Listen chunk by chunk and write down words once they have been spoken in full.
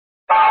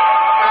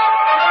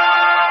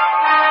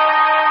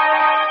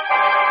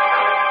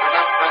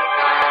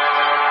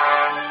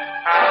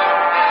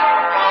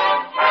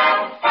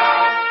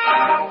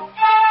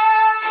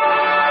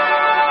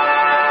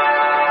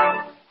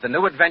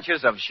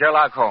Adventures of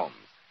Sherlock Holmes,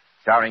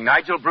 starring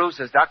Nigel Bruce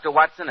as Dr.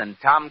 Watson and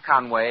Tom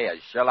Conway as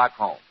Sherlock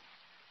Holmes.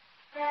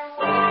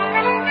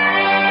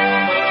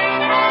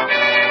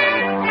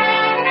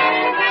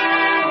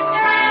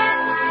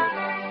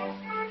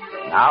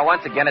 Now,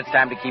 once again, it's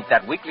time to keep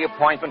that weekly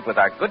appointment with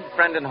our good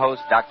friend and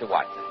host, Dr.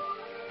 Watson.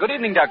 Good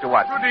evening, Dr.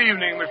 Watson. Good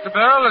evening, Mr.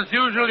 Bell. As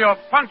usual, you're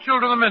punctual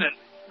to the minute.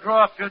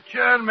 Draw up your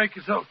chair and make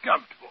yourself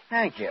comfortable.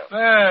 Thank you.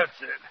 That's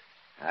it.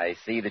 I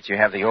see that you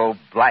have the old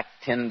black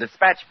tin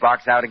dispatch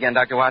box out again,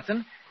 Dr.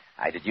 Watson.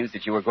 I deduced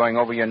that you were going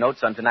over your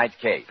notes on tonight's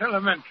case.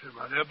 Elementary,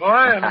 my dear boy.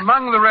 And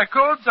among the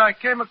records, I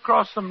came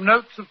across some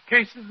notes of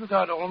cases that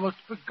I'd almost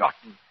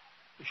forgotten.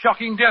 The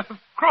shocking death of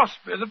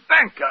Crosby, the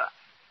banker.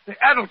 The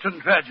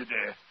Addleton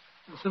tragedy.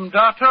 And some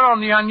data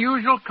on the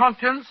unusual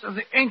contents of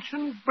the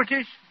ancient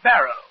British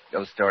barrow.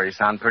 Those stories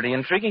sound pretty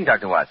intriguing,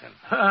 Dr. Watson.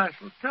 I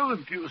shall tell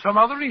them to you some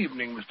other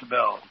evening, Mr.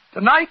 Bell.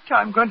 Tonight,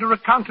 I'm going to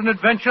recount an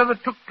adventure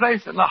that took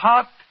place in the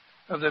heart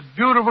of the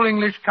beautiful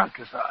English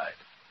countryside.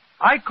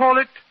 I call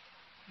it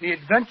The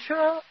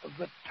Adventure of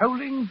the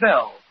Tolling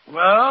Bell.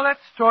 Well, that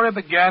story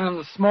began in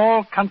the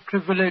small country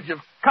village of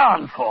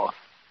Carnforth.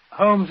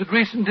 Holmes had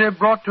recently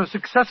brought to a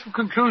successful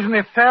conclusion the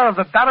affair of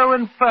the Barrow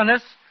and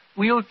Furnace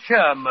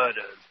wheelchair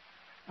murders.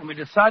 And we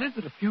decided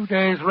that a few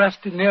days' rest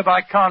in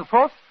nearby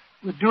Carnforth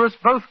would do us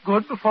both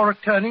good before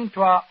returning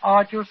to our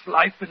arduous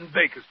life in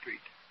Baker Street.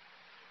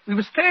 We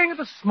were staying at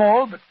a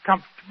small but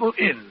comfortable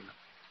inn.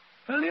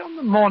 Early on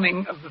the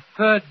morning of the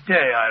third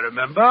day, I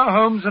remember,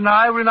 Holmes and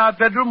I were in our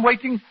bedroom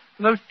waiting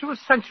for those two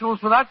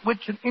essentials without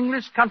which an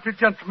English country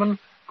gentleman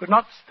could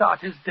not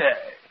start his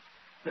day.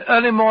 The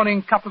early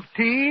morning cup of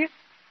tea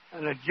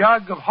and a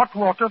jug of hot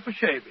water for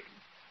shaving.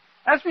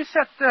 As we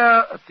sat there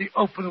at the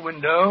open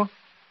window,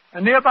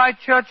 a nearby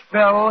church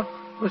bell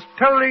was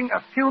tolling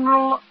a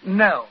funeral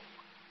knell.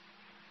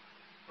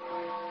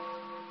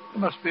 There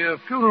must be a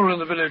funeral in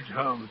the village,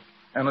 Holmes.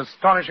 An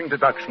astonishing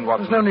deduction,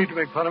 Watson. There's no need to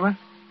make fun of me.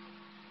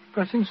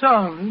 Pressing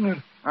sound, isn't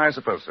it? I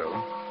suppose so.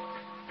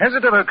 Has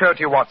it ever occurred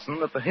to you, Watson,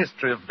 that the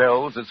history of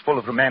bells is full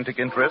of romantic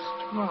interest?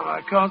 Well,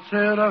 I can't say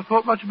that I've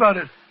thought much about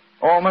it.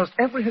 Almost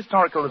every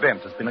historical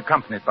event has been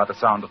accompanied by the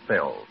sound of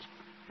bells.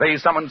 They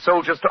summoned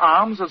soldiers to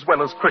arms as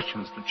well as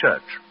Christians to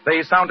church.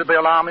 They sounded the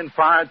alarm in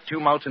fire,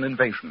 tumult, and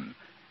invasion.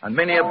 And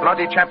many a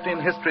bloody chapter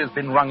in history has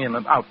been rung in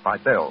and out by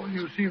bells. Well,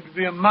 you seem to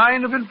be a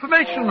mine of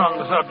information on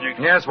the subject.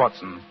 Yes,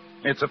 Watson.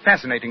 It's a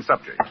fascinating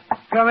subject.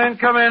 Come in,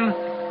 come in.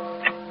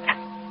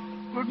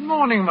 Good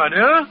morning, my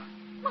dear.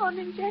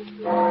 Morning,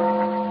 gentlemen.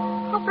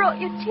 I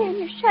brought you tea and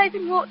your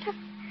shaving water.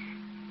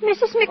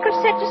 Mrs.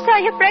 Mickle said to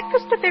say your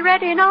breakfast will be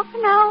ready in half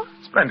an hour.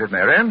 Splendid,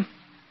 Mary.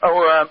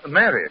 Oh,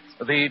 Mary,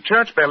 the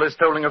church bell is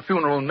tolling a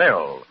funeral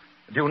knell.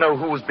 Do you know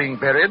who is being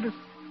buried?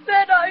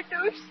 That I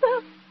do,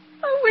 sir.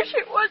 I wish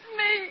it was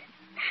me.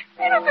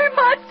 It'll be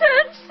my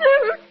turn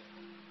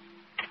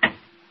soon.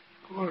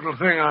 Poor little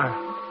thing.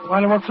 I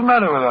wonder what's the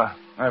matter with her.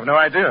 I have no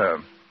idea.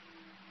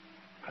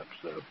 Perhaps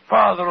her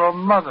father or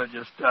mother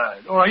just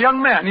died. Or a young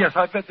man. Yes,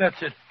 I bet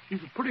that's it. She's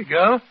a pretty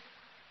girl.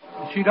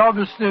 And she'd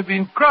obviously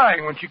been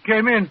crying when she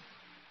came in.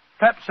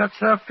 Perhaps that's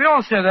her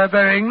fiancé they're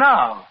burying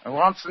now.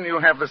 Watson, you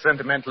have the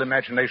sentimental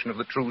imagination of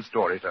the true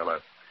storyteller.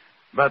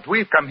 But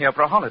we've come here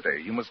for a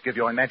holiday. You must give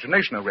your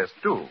imagination a rest,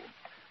 too.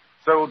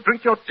 So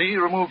drink your tea,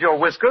 remove your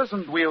whiskers,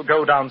 and we'll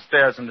go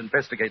downstairs and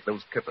investigate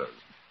those kippers.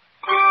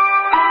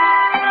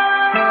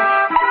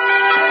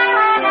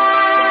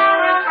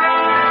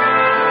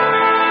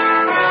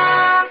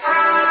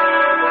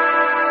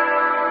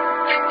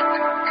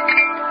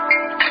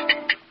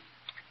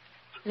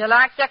 You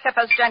like your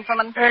kippers,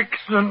 gentlemen?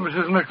 Excellent,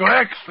 Mrs. Mickle,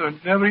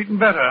 excellent. Never eaten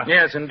better.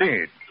 Yes,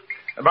 indeed.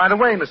 By the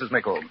way, Mrs.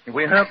 Mickle,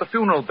 we heard the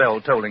funeral bell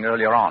tolling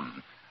earlier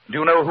on. Do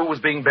you know who was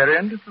being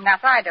buried? Yes,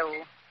 I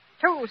do.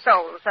 2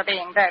 souls are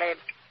being buried.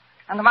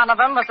 And one of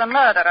them was a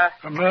murderer.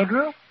 A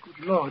murderer?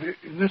 Good Lord,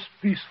 in this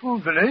peaceful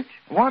village?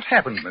 What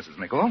happened, Mrs.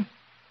 Mickle?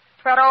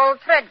 'Twere old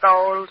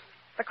Threadgold,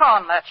 the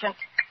corn merchant.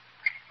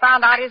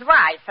 Found out his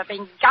wife had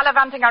been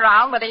gallivanting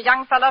around with a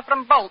young fellow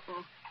from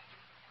Bolton.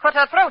 Cut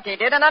her throat, he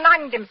did, and then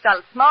hanged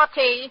himself. More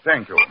tea.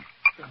 Thank you.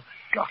 Oh,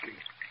 shocking.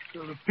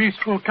 So the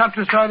peaceful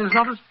countryside is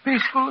not as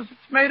peaceful as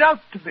it's made out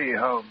to be,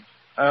 Holmes.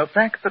 A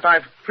fact that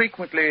I've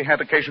frequently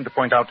had occasion to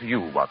point out to you,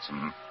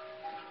 Watson.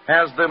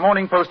 Has the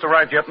Morning Post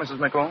arrived yet, Mrs.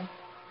 Mickle?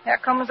 Here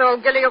comes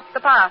old Gilly up the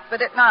path with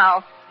it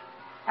now.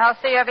 I'll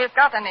see if he's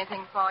got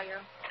anything for you.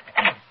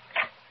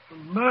 A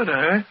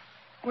murder, eh?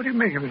 What do you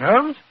make of it,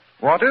 Holmes?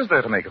 What is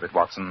there to make of it,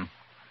 Watson?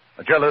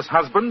 A jealous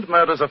husband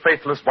murders a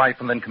faithless wife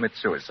and then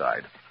commits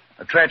suicide.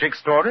 A tragic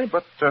story,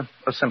 but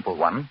a simple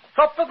one.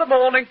 Top of the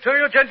morning to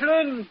you,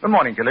 gentlemen. Good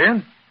morning,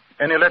 Gilly.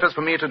 Any letters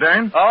for me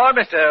today? Oh,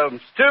 Mr.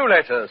 Holmes, 2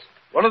 letters.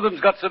 One of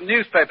them's got some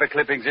newspaper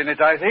clippings in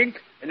it, I think.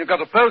 And you've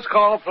got a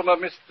postcard from a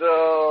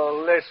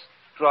Mr.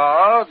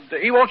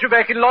 Lestrade. He wants you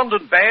back in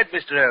London bad,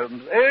 Mr.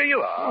 Holmes. Here you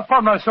are.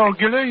 Upon my soul,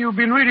 Gilly, you've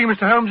been reading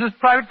Mr. Holmes's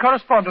private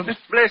correspondence.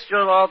 Bless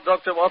your heart,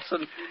 Dr.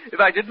 Watson. If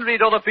I didn't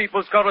read other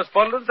people's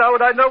correspondence, how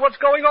would I know what's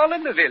going on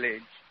in the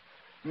village?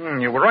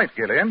 You were right,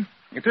 Gilly.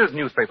 It is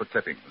newspaper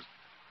clippings.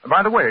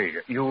 By the way,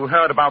 you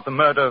heard about the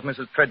murder of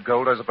Mrs.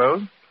 Treadgold, I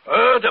suppose?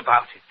 Heard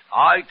about it.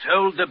 I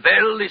told the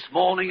bell this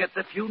morning at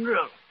the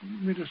funeral.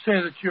 You mean to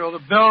say that you're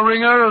the bell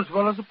ringer as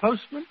well as the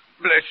postman?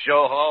 Bless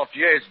your heart,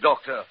 yes,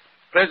 Doctor.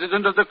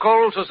 President of the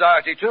Choral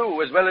Society,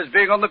 too, as well as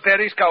being on the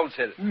parish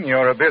council.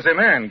 You're a busy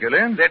man,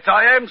 Gillian. That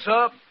I am,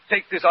 sir.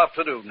 Take this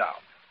afternoon now.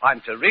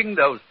 I'm to ring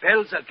those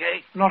bells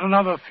again. Not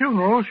another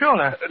funeral,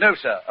 surely? No,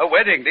 sir. A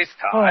wedding this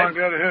time. Oh, I'm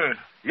glad to hear it.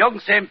 Young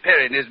Sam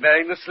Perrin is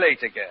marrying the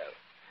Slater girl.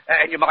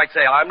 And you might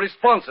say I'm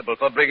responsible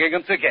for bringing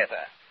them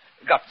together.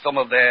 Got some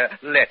of their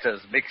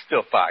letters mixed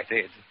up, I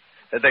did.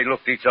 They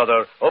looked each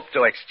other up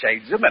to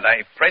exchange them, and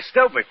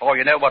presto, before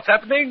you know what's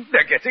happening,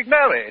 they're getting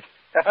married.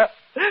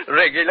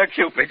 Regular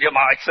Cupid, you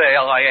might say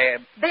I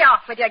am. Be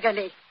off with you,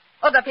 Gilly.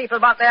 Other people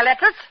want their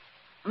letters.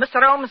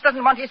 Mr. Holmes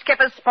doesn't want his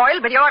skippers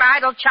spoiled with your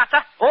idle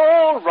chatter.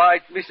 All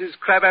right, Mrs.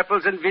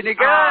 Crabapples and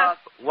Vinegar. Ah.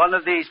 One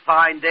of these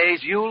fine days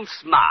you'll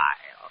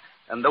smile,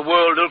 and the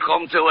world will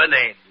come to an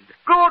end.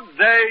 Good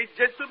day,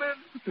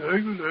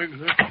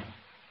 gentlemen.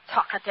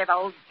 Talkative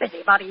old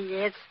busybody he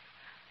is.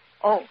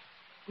 Oh,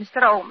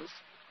 Mr. Holmes.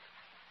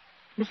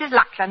 Mrs.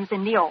 Lackland's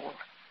in the hall.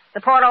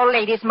 The poor old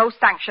lady's most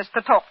anxious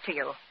to talk to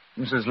you.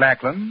 Mrs.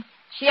 Lackland?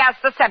 She has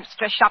the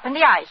seamstress shop in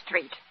the High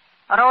Street.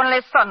 Her only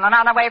son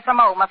ran away from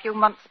home a few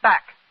months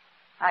back.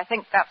 I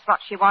think that's what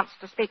she wants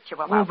to speak to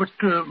you about. Oh,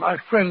 but my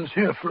friend's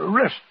here for a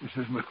rest,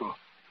 Mrs. Mickle.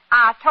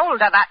 I told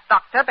her that,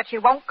 Doctor, but she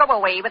won't go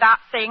away without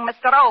seeing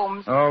Mr.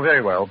 Holmes. Oh,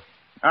 very well.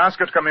 Ask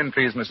her to come in,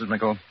 please, Mrs.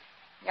 Mickle.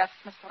 Yes,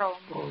 Mr.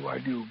 Holmes. Oh, why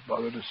do you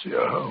bother to see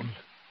her, Holmes?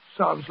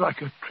 Sounds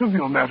like a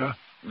trivial matter.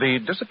 The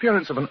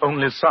disappearance of an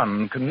only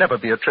son can never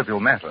be a trivial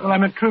matter. Well, I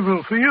meant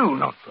trivial for you,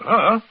 not for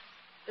her.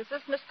 This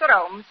is Mr.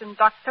 Holmes and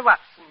Dr.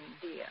 Watson,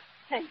 dear.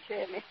 Thank you,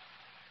 Amy.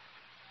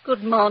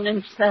 Good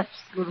morning, sir.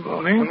 Good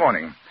morning. Good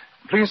morning.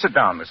 Please sit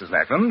down, Mrs.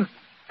 Lackland.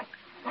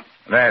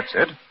 That's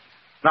it.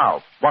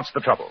 Now, what's the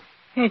trouble?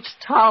 It's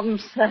Tom,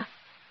 sir.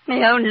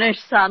 My only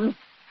son.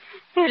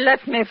 He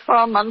left me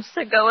 4 months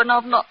ago, and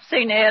I've not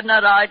seen ear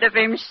nor eyed of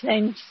him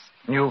since.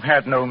 You've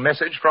had no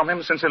message from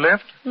him since he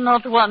left?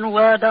 Not one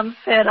word. I'm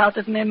fair out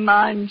of my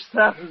mind,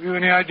 sir. Have you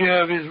any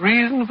idea of his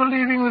reason for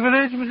leaving the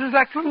village, Mrs.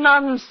 Lackland?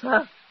 None,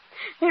 sir.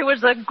 He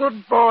was a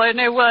good boy, and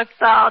he worked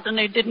hard, and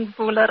he didn't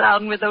fool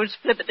around with those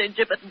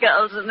flippity-gibbet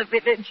girls in the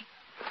village.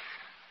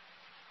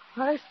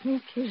 I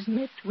think he's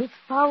met with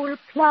foul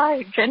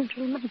play,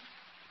 gentlemen.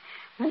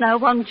 And I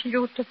want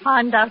you to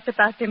find out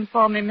about him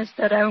for me,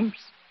 Mr. Holmes.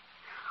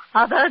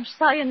 I've heard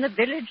say in the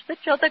village that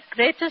you're the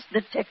greatest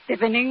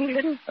detective in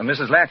England.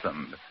 Mrs.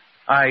 Lackland,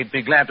 I'd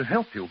be glad to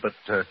help you, but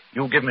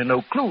you give me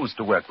no clues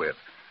to work with.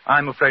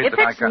 I'm afraid If that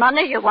I it's can't...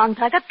 money you want,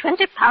 I got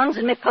 £20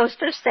 in my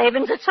postal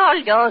savings. It's all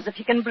yours if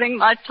you can bring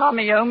my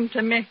Tommy home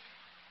to me.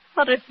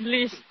 Or at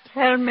least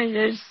tell me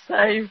he's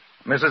safe.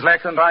 Mrs.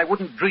 Lackland, I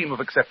wouldn't dream of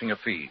accepting a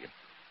fee.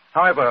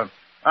 However,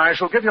 I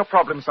shall give your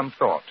problem some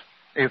thought.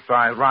 If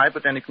I arrive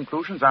at any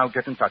conclusions, I'll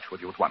get in touch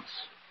with you at once.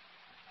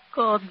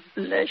 God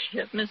bless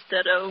you,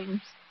 Mr.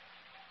 Holmes.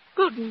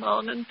 Good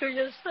morning to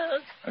you, sir.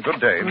 Good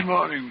day. Good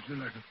morning, Mr.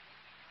 Lackland.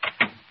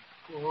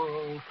 Poor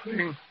old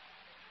thing.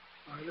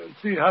 I don't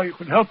see how you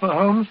can help her,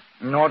 Holmes.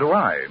 Nor do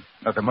I,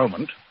 at the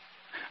moment.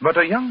 But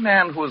a young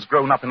man who has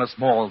grown up in a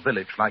small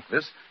village like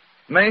this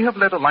may have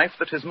led a life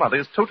that his mother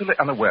is totally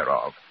unaware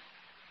of.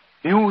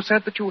 You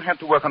said that you had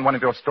to work on one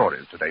of your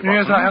stories today, Watson.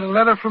 Yes, I had a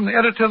letter from the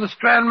editor of the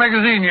Strand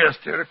magazine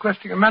yesterday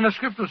requesting a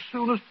manuscript as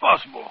soon as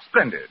possible.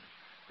 Splendid.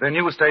 Then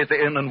you stay at the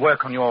inn and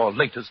work on your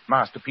latest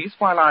masterpiece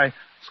while I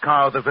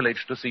scour the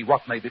village to see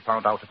what may be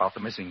found out about the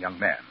missing young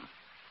man.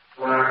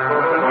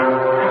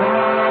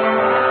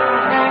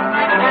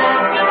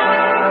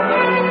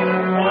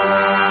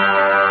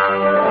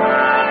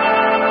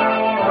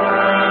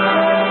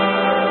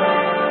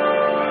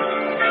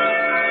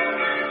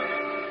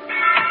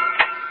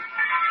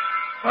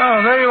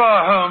 Oh, there you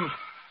are, Holmes.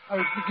 I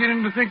was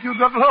beginning to think you'd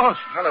got lost.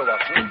 Hello,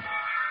 Watson.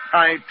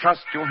 I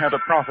trust you had a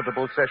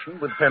profitable session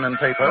with pen and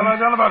paper. Well, I've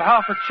done about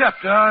half a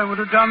chapter. I would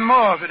have done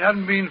more if it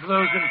hadn't been for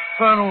those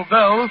infernal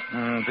bells.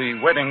 The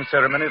wedding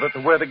ceremony that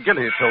the worthy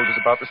Gilly told us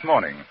about this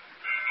morning.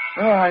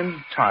 Oh,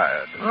 I'm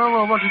tired. Oh,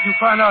 well, what did you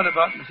find out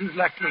about Mrs.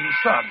 Lackland's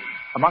son?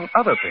 Among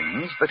other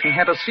things, that he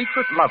had a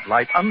secret love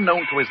life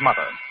unknown to his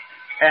mother.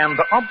 And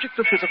the object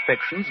of his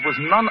affections was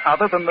none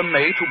other than the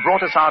maid who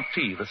brought us our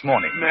tea this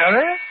morning.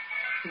 Mary?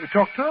 Have you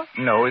talked to her?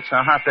 No, it's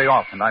her half day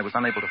off, and I was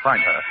unable to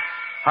find her.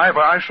 However,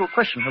 I shall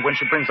question her when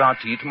she brings our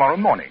tea tomorrow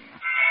morning.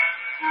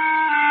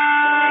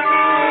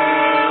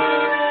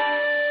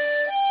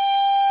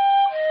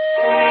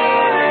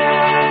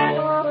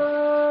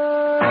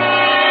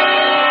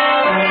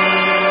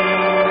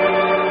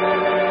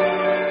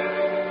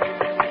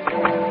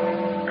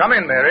 Come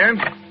in, Mary.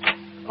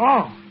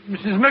 Oh,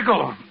 Mrs.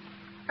 Mickle.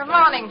 Good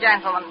morning,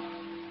 gentlemen.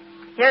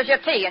 Here's your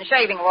tea and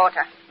shaving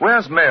water.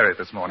 Where's Mary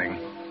this morning?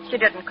 She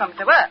didn't come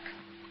to work.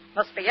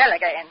 Must be ill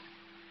again.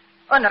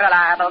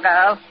 Unreliable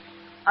girl.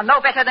 And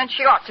no better than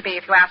she ought to be,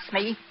 if you ask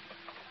me.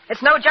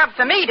 It's no job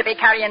for me to be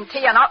carrying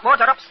tea and hot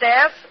water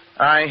upstairs.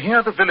 I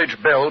hear the village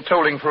bell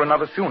tolling for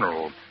another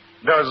funeral.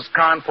 Does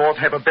Carnforth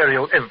have a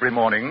burial every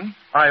morning?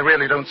 I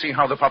really don't see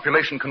how the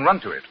population can run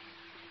to it.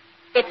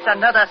 It's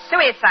another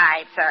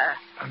suicide, sir.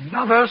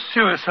 Another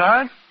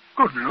suicide?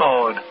 Good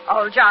Lord.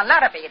 Old John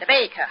Larrabee, the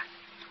baker.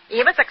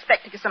 He was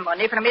expecting some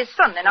money from his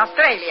son in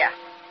Australia.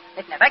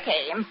 It never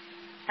came.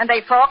 And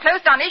they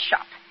foreclosed on his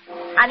shop.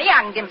 And he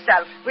hanged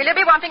himself. Will you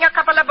be wanting a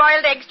couple of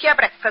boiled eggs to your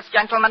breakfast,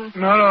 gentlemen?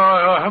 No,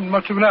 I haven't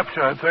much of an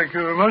appetite, thank you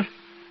very much.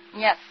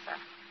 Yes,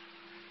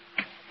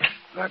 sir.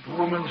 That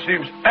woman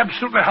seems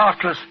absolutely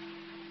heartless.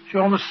 She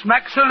almost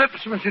smacks her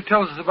lips when she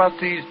tells us about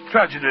these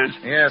tragedies.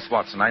 Yes,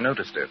 Watson, I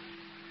noticed it.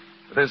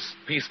 This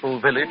peaceful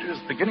village is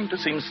beginning to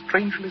seem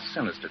strangely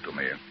sinister to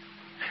me.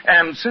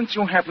 And since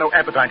you have no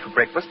appetite for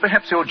breakfast,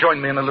 perhaps you'll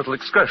join me in a little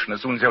excursion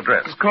as soon as you're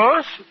dressed. Of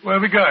course. Where are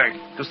we going?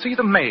 To see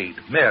the maid,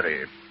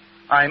 Mary.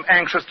 I'm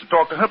anxious to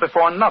talk to her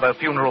before another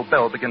funeral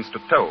bell begins to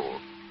toll.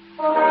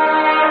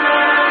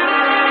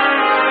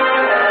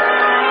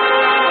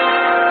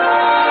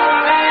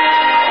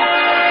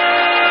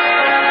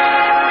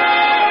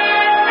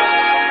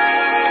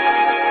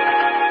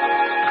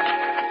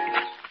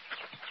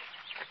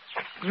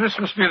 This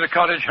must be the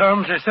cottage,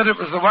 Holmes. They said it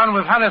was the one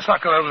with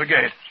honeysuckle over the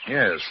gate.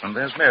 Yes, and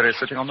there's Mary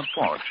sitting on the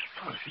porch.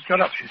 Oh, she's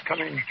got up. She's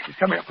coming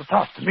up the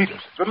path to meet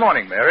us. Good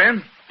morning,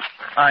 Mary.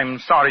 I'm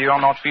sorry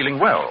you're not feeling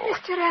well.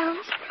 Mr.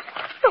 Holmes,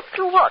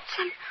 Dr.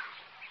 Watson,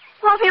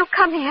 why have you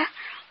come here?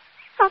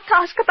 Not to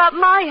ask about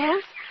my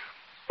health.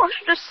 Or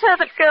should a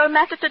servant girl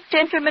matter to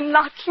gentlemen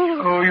like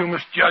you? Oh, you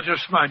must judge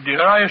us, my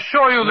dear. I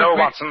assure you that No,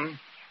 Watson.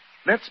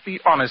 Let's be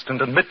honest and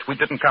admit we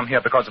didn't come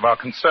here because of our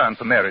concern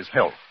for Mary's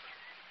health.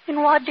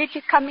 Then why did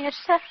you come here,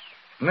 sir?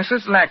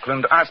 Mrs.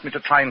 Lackland asked me to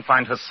try and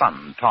find her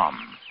son, Tom.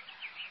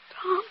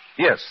 Tom?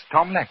 Yes,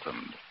 Tom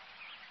Lackland.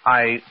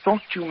 I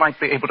thought you might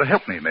be able to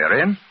help me,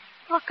 Mary.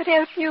 If I could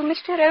help you,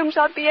 Mr. Holmes,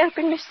 I'd be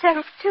helping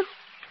myself, too.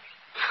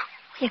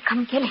 Here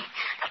come Gilly,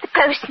 the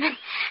postman.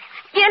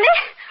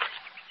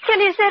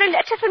 Gilly, is there a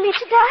letter for me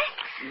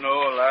today?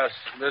 No, lass.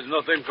 There's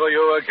nothing for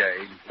you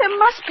again. There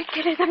must be,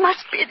 Gilly. There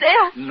must be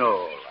there.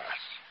 No, lass.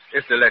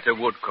 If the letter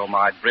would come,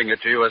 I'd bring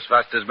it to you as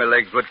fast as my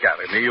legs would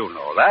carry me. You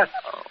know that.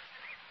 Oh.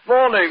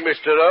 Morning,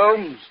 Mr.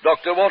 Holmes.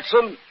 Dr.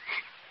 Watson.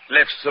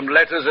 Left some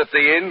letters at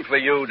the inn for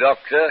you,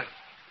 Doctor.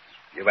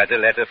 You had a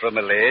letter from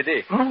a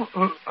lady. Oh,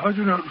 how do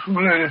you know it was from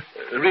a lady?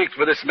 Reeked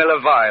with the smell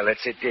of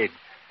violets, it did.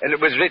 And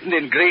it was written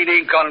in green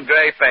ink on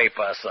grey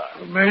paper, sir.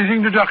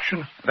 Amazing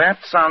deduction. That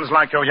sounds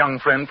like your young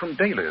friend from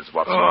Daly's,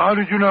 Watson. Oh, how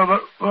did you know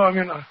about... Well,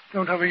 I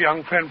don't have a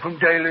young friend from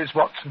Daly's,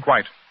 Watson.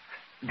 Quite.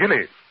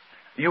 Gilly,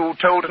 you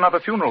tolled another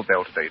funeral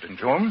bell today, didn't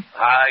you?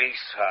 Aye,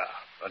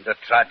 sir. And a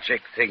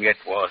tragic thing it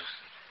was.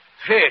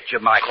 Fate, you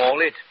might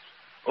call it.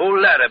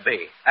 Old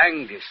Larrabee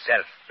hanged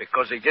himself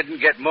because he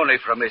didn't get money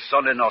from his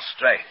son in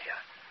Australia.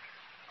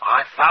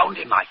 I found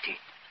him, I did.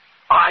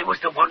 I was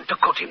the one to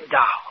cut him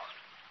down.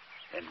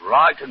 And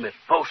right in the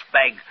post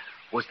bag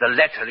was the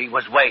letter he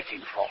was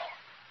waiting for.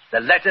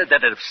 The letter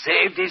that had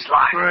saved his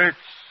life. Great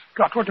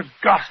Scott, what a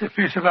ghastly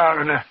piece of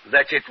irony.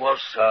 That it was,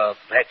 sir.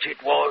 That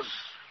it was.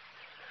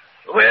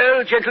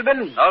 Well,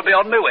 gentlemen, I'll be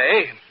on my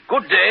way.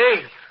 Good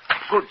day.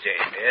 Good day,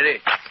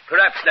 Mary.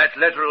 Perhaps that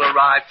letter will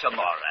arrive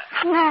tomorrow.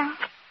 No.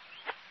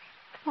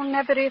 I'll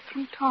never hear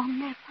from Tom,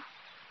 never.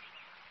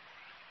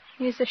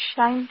 He's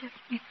ashamed of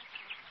me.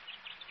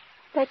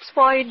 That's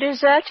why he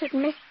deserted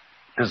me.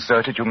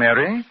 Deserted you,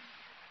 Mary?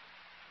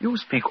 You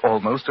speak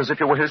almost as if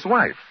you were his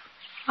wife.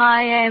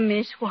 I am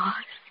his wife.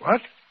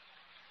 What?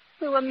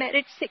 We were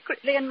married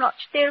secretly in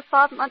Rochdale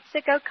 5 months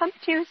ago, come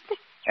Tuesday.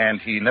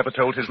 And he never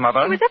told his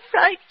mother? He was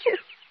afraid to.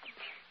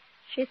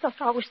 She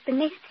thought I was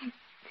beneath him.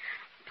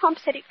 Tom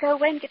said he'd go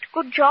away and get a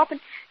good job and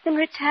then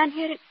return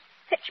here and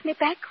fetch me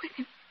back with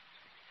him.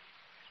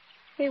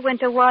 He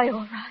went away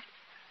all right.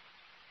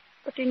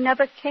 But he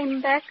never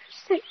came back,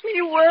 sent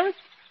me word.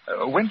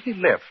 When he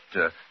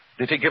left,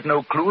 did he give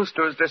no clues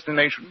to his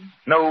destination?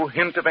 No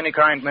hint of any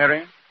kind,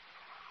 Mary?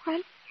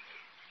 Well,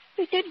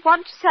 he did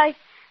once say,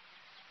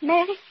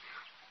 Mary,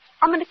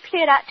 I'm going to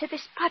clear out to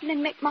this puddle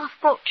and make my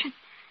fortune,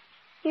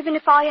 even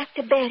if I have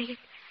to bury it.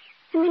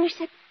 And then he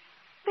said,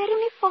 bury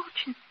me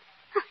fortune.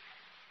 Huh.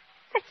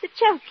 That's a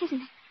joke,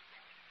 isn't it?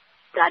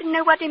 But I didn't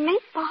know what he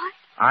meant by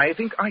it. I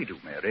think I do,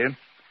 Mary.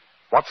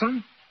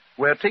 Watson,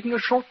 we're taking a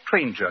short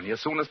train journey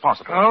as soon as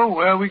possible. Oh,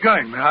 where are we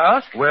going, may I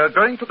ask? We're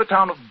going to the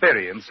town of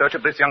Bury in search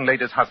of this young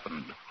lady's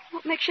husband.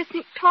 What makes you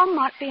think Tom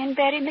might be in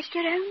Bury,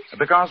 Mr. Holmes?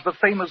 Because the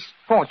famous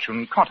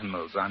fortune cotton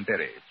mills are in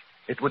Bury.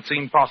 It would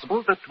seem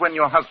possible that when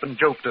your husband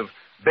joked of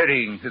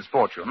burying his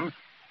fortune,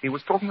 he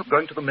was talking of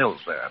going to the mills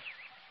there.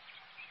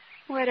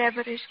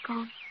 Wherever he's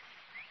gone,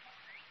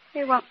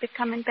 he won't be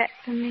coming back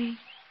for me.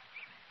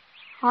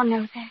 I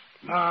know that.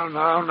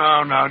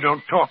 No,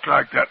 don't talk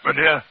like that, my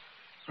dear.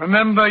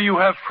 Remember, you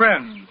have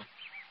friends.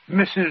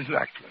 Mrs.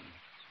 Lackland.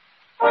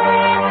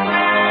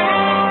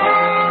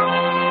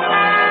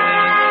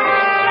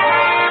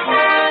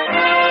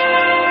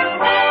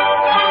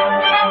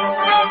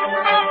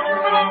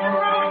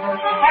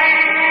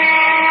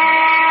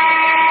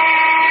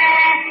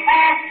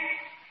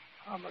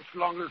 How much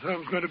longer is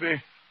Holmes going to be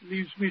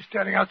Leaves me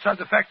standing outside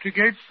the factory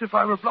gates as if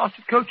I were a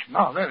blasted coachman.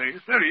 Ah, there he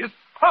is.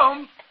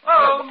 Holmes!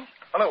 Holmes!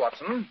 Hello,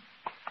 Watson.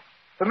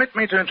 Permit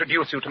me to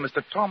introduce you to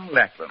Mr. Tom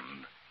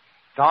Lackland.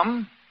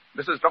 Tom,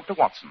 this is Dr.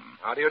 Watson.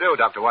 How do you do,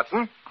 Dr.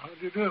 Watson? How do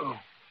you do?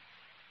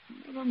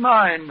 Never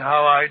mind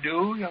how I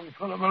do, young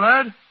fellow, my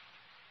lad.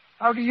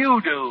 How do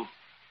you do?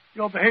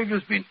 Your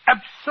behavior's been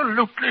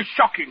absolutely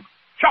shocking.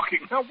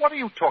 Shocking. Now, what are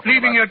you talking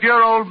Leaving your about?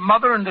 dear old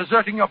mother and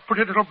deserting your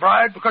pretty little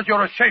bride because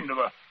you're ashamed of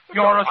her.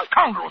 You're a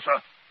scoundrel,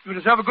 sir. You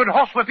deserve a good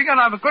horsewhipping, and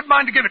I have a good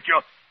mind to give it to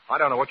you. I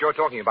don't know what you're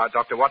talking about,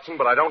 Dr. Watson,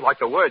 but I don't like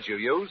the words you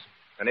use.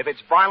 And if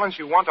it's violence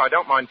you want, I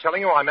don't mind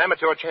telling you I'm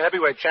amateur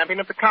heavyweight champion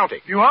of the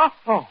county. You are?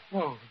 Oh,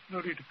 well, no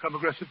need to become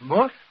aggressive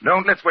more.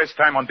 Don't let's waste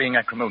time on being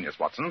acrimonious,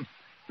 Watson.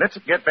 Let's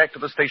get back to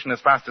the station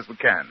as fast as we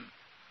can.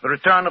 The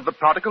return of the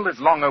prodigal is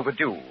long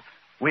overdue.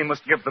 We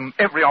must give them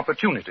every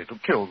opportunity to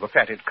kill the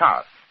fatted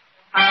calf.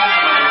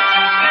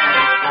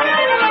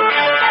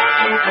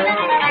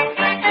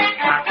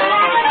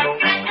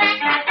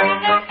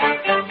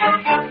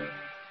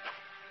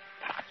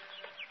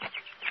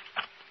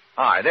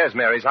 Hi, there's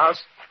Mary's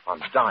house.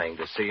 I'm dying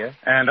to see her.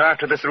 And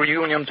after this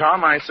reunion,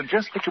 Tom, I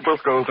suggest that you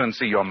both go over and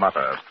see your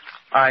mother.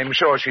 I'm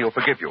sure she'll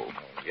forgive you. Oh,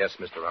 yes,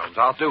 Mr. Holmes,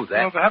 I'll do that.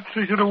 Well, perhaps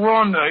we should have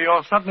warned her.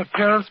 Your sudden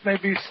appearance may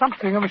be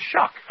something of a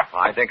shock.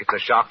 I think it's a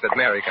shock that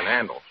Mary can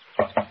handle.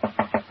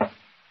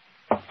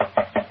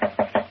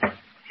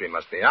 She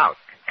must be out.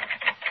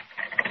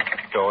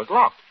 Door's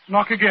locked.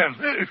 Knock again,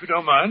 if you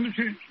don't mind.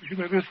 She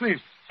may be asleep.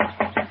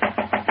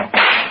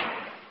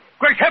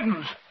 Great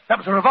heavens! That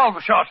was a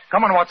revolver shot.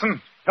 Come on,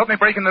 Watson. Help me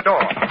break in the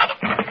door.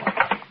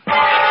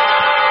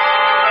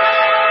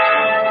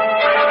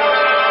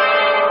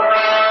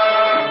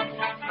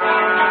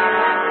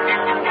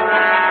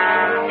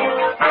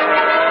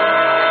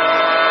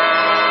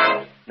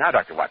 Now,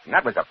 Dr. Watson,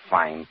 that was a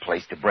fine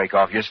place to break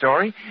off your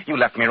story. You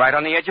left me right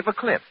on the edge of a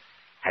cliff.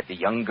 Had the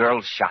young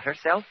girl shot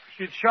herself?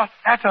 She'd shot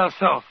at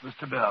herself,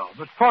 Mr. Bell.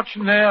 But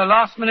fortunately, a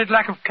last-minute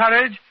lack of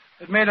courage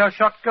had made her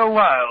shot go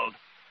wild.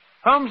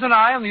 Holmes and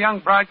I and the young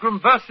bridegroom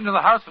burst into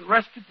the house and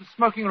wrested the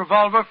smoking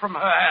revolver from her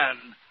hand.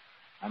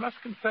 I must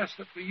confess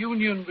that the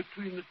union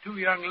between the two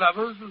young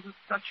lovers was a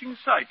touching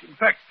sight. In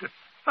fact,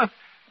 I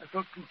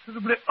felt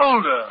considerably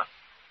older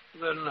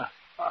than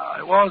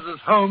I was as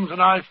Holmes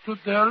and I stood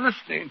there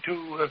listening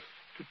to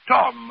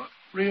Tom,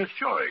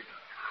 reassuring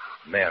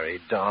her. Mary,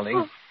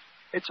 darling,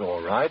 it's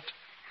all right.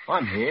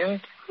 I'm here.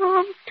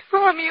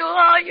 Tom, you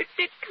are. You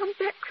did come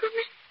back for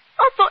me.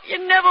 I thought you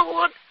never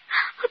would.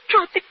 I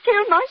tried to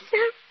kill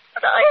myself,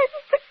 but I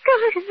hadn't the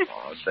courage.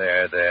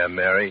 Oh, there,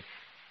 Mary.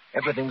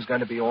 Everything's going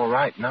to be all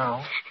right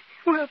now.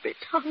 We'll be,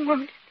 Tom,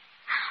 won't it?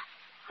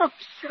 I'm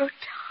so tired.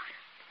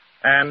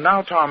 And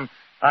now, Tom,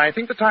 I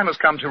think the time has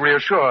come to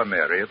reassure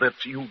Mary that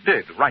you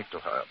did write to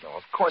her. Oh,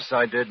 of course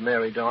I did,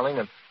 Mary, darling,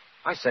 and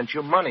I sent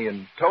you money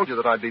and told you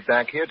that I'd be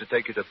back here to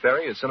take you to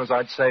Bury as soon as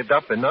I'd saved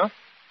up enough.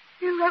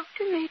 You wrote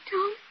to me,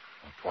 Tom?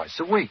 Twice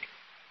a week.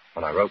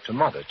 And I wrote to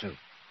Mother, too.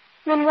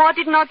 Then why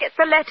didn't I get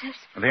the letters?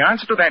 The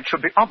answer to that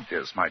should be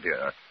obvious, my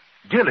dear.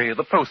 Gilly,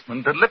 the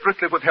postman,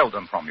 deliberately withheld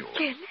them from you.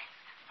 Gilly?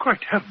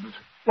 Great heavens.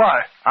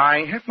 Why?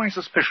 I have my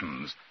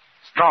suspicions,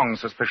 strong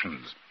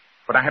suspicions,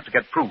 but I have to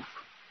get proof.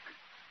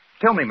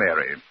 Tell me,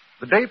 Mary,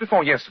 the day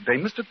before yesterday,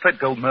 Mr.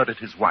 Threadgold murdered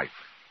his wife.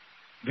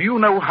 Do you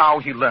know how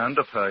he learned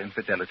of her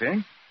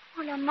infidelity?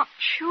 Well, I'm not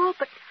sure,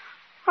 but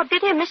I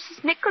did hear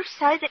Mrs. Nichols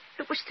say that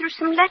it was through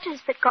some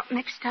letters that got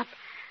mixed up.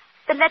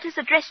 The letters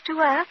addressed to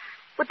her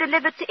were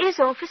delivered to his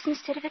office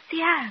instead of at the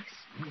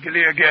house.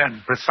 Gilly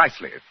again.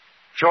 Precisely.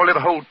 Surely the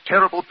whole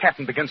terrible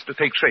pattern begins to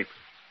take shape.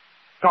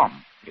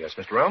 Tom. Yes,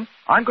 Mr. Holmes?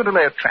 I'm going to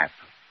lay a trap.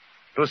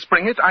 To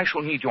spring it, I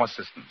shall need your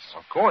assistance.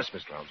 Of course,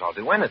 Mr. Holmes. I'll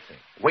do anything.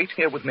 Wait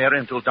here with Mary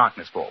until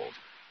darkness falls.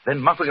 Then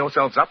muffle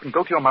yourselves up and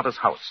go to your mother's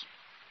house.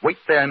 Wait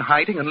there in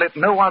hiding and let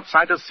no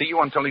outsiders see you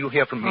until you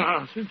hear from me.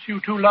 Since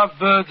you two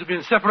lovebirds have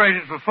been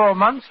separated for 4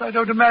 months, I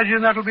don't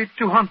imagine that'll be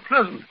too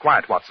unpleasant.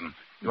 Quiet, Watson.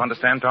 You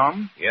understand,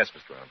 Tom? Yes,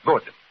 Mr. Holmes.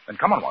 Good. Then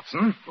come on,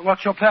 Watson. Well,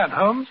 what's your plan,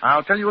 Holmes?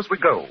 I'll tell you as we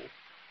go.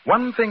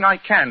 One thing I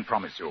can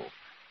promise you.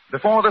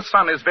 Before the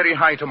sun is very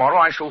high tomorrow,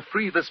 I shall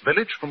free this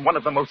village from one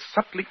of the most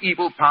subtly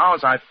evil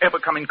powers I've ever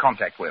come in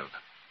contact with.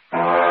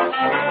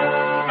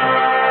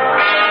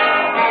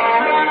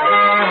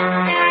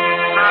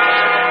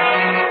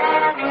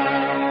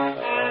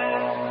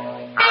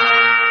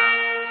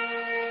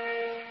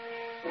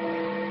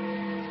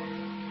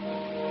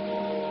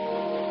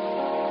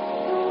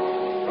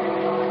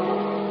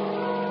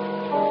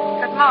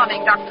 Good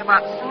morning, Dr.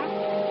 Watson.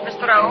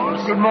 Mr.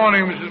 Holmes. Good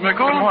morning, Mrs.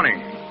 Mickle. Good morning.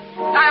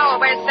 I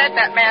always said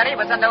that Mary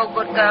was a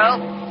no-good girl,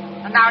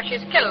 and now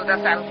she's killed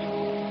herself.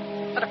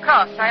 But, of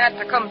course, I had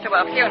to come to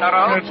her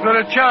funeral. It's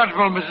very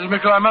charitable, Mrs.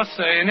 Mickle, I must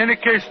say. In any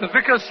case, the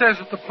vicar says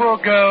that the poor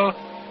girl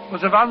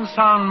was of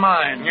unsound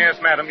mind. Yes,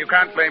 madam, you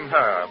can't blame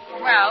her.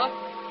 Well,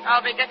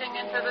 I'll be getting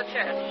into the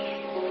church.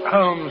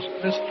 Holmes,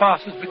 this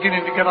farce is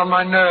beginning to get on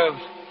my nerves.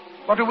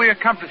 What are we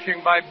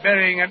accomplishing by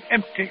burying an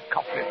empty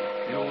coffin?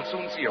 You'll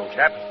soon see, old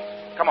chap.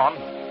 Come on,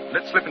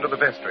 let's slip into the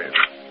vestry.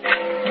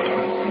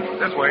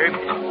 This way.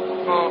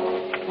 Oh,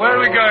 where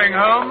are we going,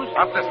 Holmes?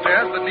 Up the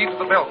stairs that lead to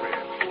the belfry.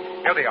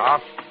 Here they are.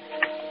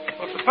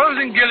 Well,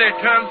 supposing Gilly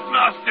turns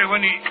nasty when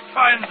he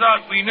finds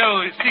out we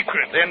know his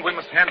secret. Then we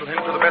must handle him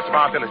to the best of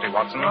our ability,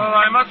 Watson. Well,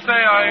 I must say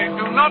I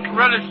do not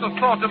relish the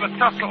thought of a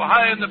tussle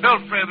high in the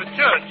belfry of a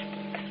church.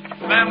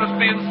 The man must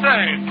be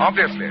insane.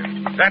 Obviously.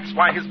 That's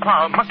why his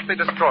power must be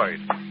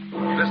destroyed.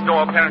 This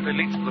door apparently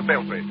leads to the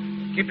belfry.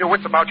 Keep your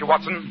wits about you,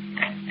 Watson.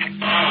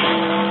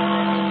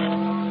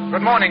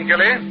 Good morning,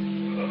 Gilly.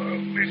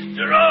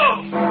 Mr.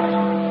 Holmes.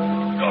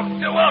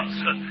 Dr.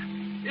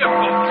 Watson. You've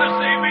come to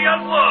see me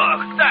at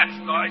work. That's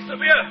nice of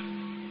you.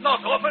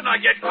 Not often I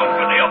get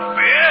company up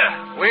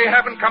here. We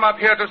haven't come up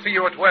here to see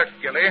you at work,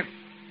 Gilly.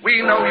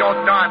 We know your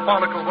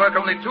diabolical work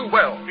only too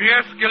well.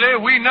 Yes, Gilly,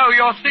 we know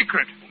your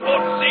secret.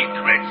 What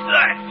secret's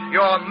that?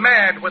 You're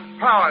mad with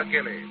power,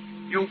 Gilly.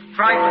 You've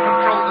tried to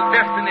control the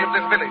destiny of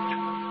this village.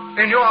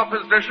 In your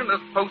position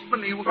as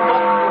postman, you thought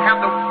you had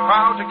the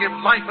power to give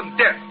life and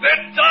death.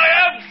 That I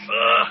am,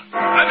 sir.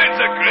 And it's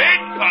a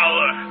great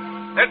power.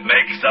 It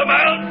makes a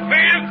man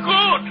feel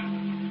good.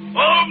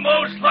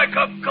 Almost like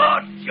a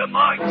god, you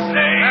might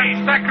say.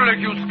 That's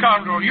sacrilege, you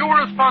scoundrel. You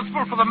were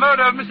responsible for the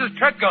murder of Mrs.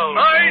 Treadgold.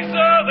 Aye,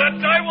 sir, that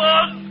I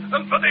was.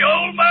 And for the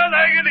old man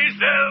hanging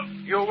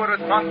himself. You were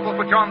responsible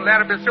for John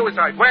Larrabee's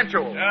suicide, weren't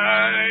you?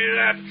 Aye,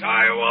 that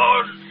I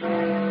was.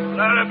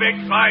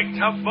 Larrabee tried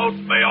to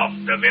vote me off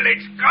the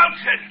village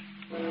council.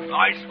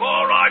 I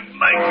swore I'd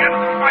make him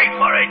pay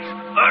for it,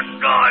 and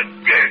I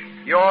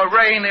did. Your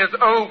reign is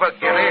over,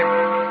 Gilly.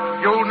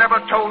 You'll never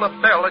toll a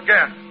bell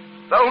again.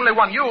 The only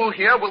one you'll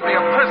hear will be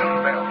a prison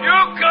bell. You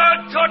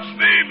can't touch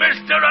me,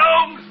 Mr.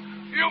 Holmes.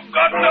 You've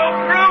got no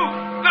proof.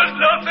 There's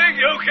nothing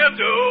you can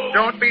do.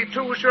 Don't be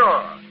too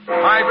sure.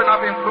 I've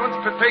enough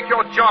influence to take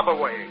your job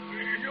away.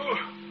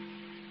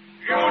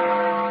 You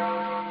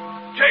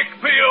take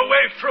me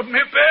away from me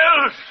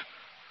bells.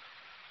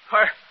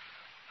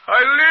 I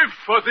live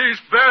for these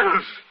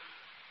bells.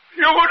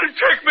 You wouldn't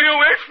take me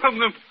away from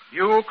them.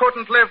 You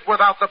couldn't live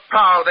without the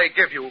power they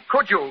give you,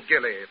 could you,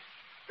 Gilly?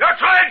 You're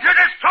trying to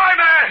destroy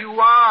me! You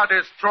are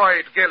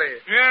destroyed,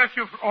 Gilly. Yes,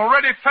 you've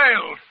already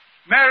failed.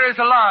 Mary's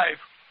alive.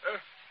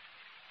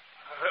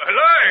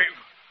 Alive?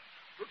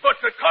 But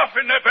the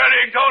coffin they're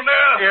burying down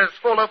there is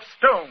full of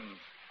stones.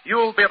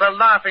 You'll be the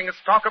laughing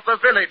stock of the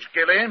village,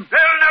 Gilly.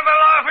 They'll never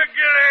laugh at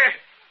Gilly.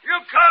 You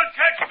can't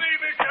catch me,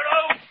 Mr.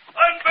 Holmes.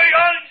 I'm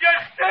beyond you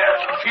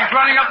still. He's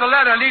running up the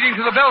ladder leading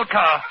to the bell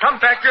car. Come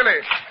back, Gilly.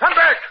 Come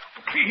back.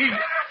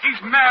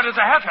 He's mad as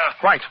a hatter.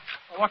 Quite.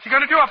 What's he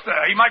going to do up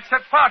there? He might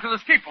set fire to the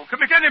steeple.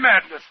 Commit any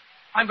madness.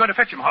 I'm going to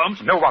fetch him,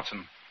 Holmes. No,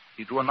 Watson.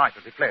 He drew a knife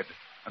as he fled.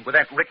 And with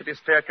that rickety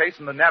staircase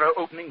and the narrow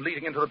opening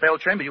leading into the bell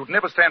chamber, you'd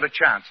never stand a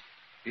chance.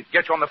 He'd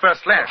get you on the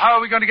first slash. How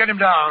are we going to get him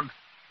down?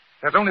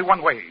 There's only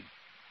one way.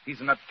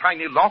 He's in a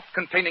tiny loft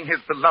containing his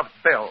beloved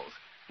bells.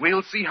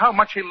 We'll see how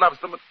much he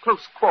loves them at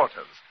close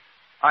quarters.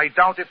 I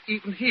doubt if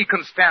even he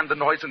can stand the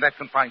noise in that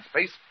confined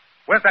space.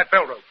 Where's that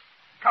bell rope?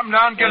 Come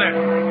down, Gilly.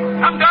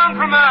 Come down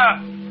from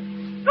there.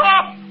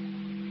 Stop!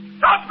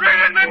 Stop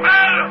ringing me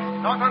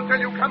bells! Not until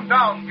you come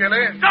down,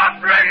 Gilly.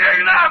 Stop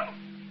ringing them!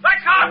 I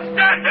can't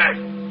stand it!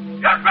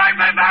 You drive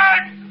me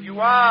mad! You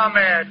are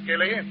mad,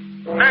 Gilly.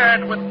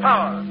 Mad with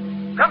power.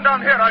 Come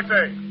down here, I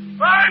say.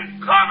 I'm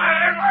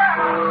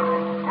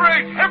coming!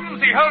 Great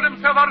heavens, he hurled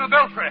himself out of the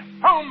belfry.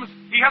 Holmes,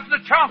 he hasn't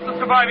a chance of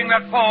surviving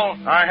that fall.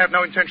 I have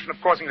no intention of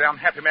causing the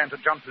unhappy man to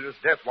jump to his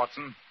death,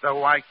 Watson,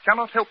 though I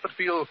cannot help but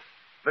feel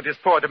that his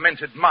poor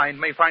demented mind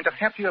may find a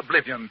happy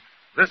oblivion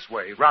this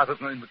way rather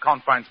than in the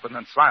confines of an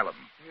asylum.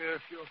 Yes,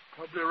 you're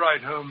probably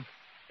right, Holmes.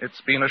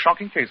 It's been a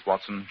shocking case,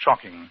 Watson,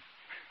 shocking.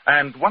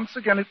 And once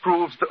again it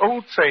proves the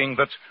old saying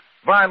that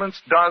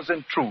violence does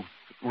in truth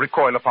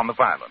recoil upon the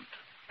violent,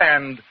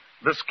 and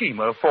the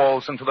schemer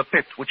falls into the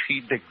pit which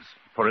he digs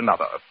for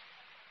another.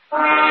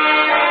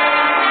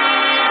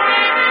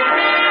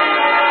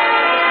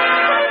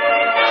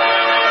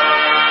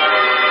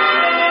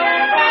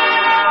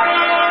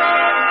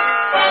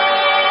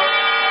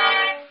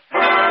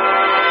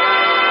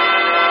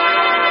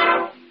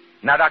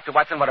 Now, Dr.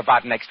 Watson, what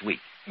about next week?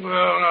 Well,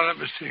 now, let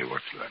me see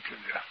what's left in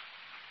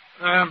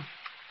there.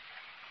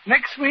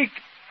 Next week,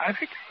 I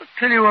think I'll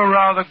tell you a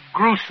rather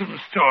gruesome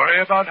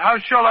story about how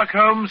Sherlock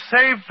Holmes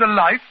saved the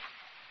life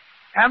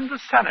and the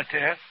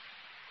sanity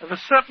of a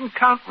certain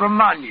Count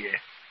Romagny.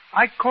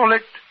 I call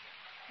it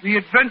The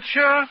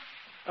Adventure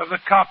of the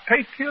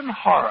Carpathian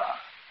Horror.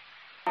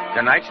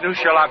 Tonight's new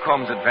Sherlock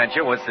Holmes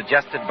adventure was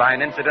suggested by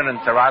an incident in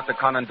Sir Arthur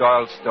Conan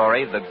Doyle's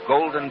story, The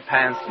Golden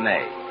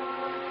Pince-Nez.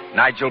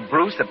 Nigel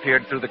Bruce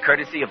appeared through the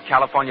courtesy of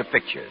California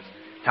Pictures.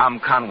 Tom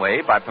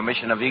Conway by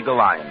permission of Eagle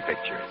Lion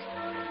Pictures.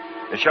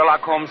 The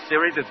Sherlock Holmes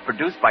series is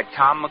produced by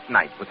Tom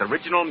McKnight with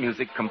original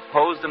music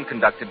composed and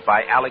conducted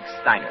by Alex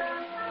Steiner.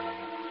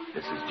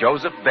 This is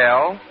Joseph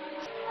Bell,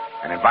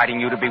 and inviting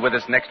you to be with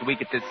us next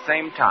week at this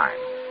same time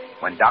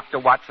when Dr.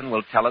 Watson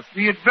will tell us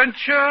The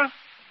Adventure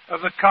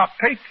of the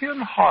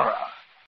Carpathian Horror.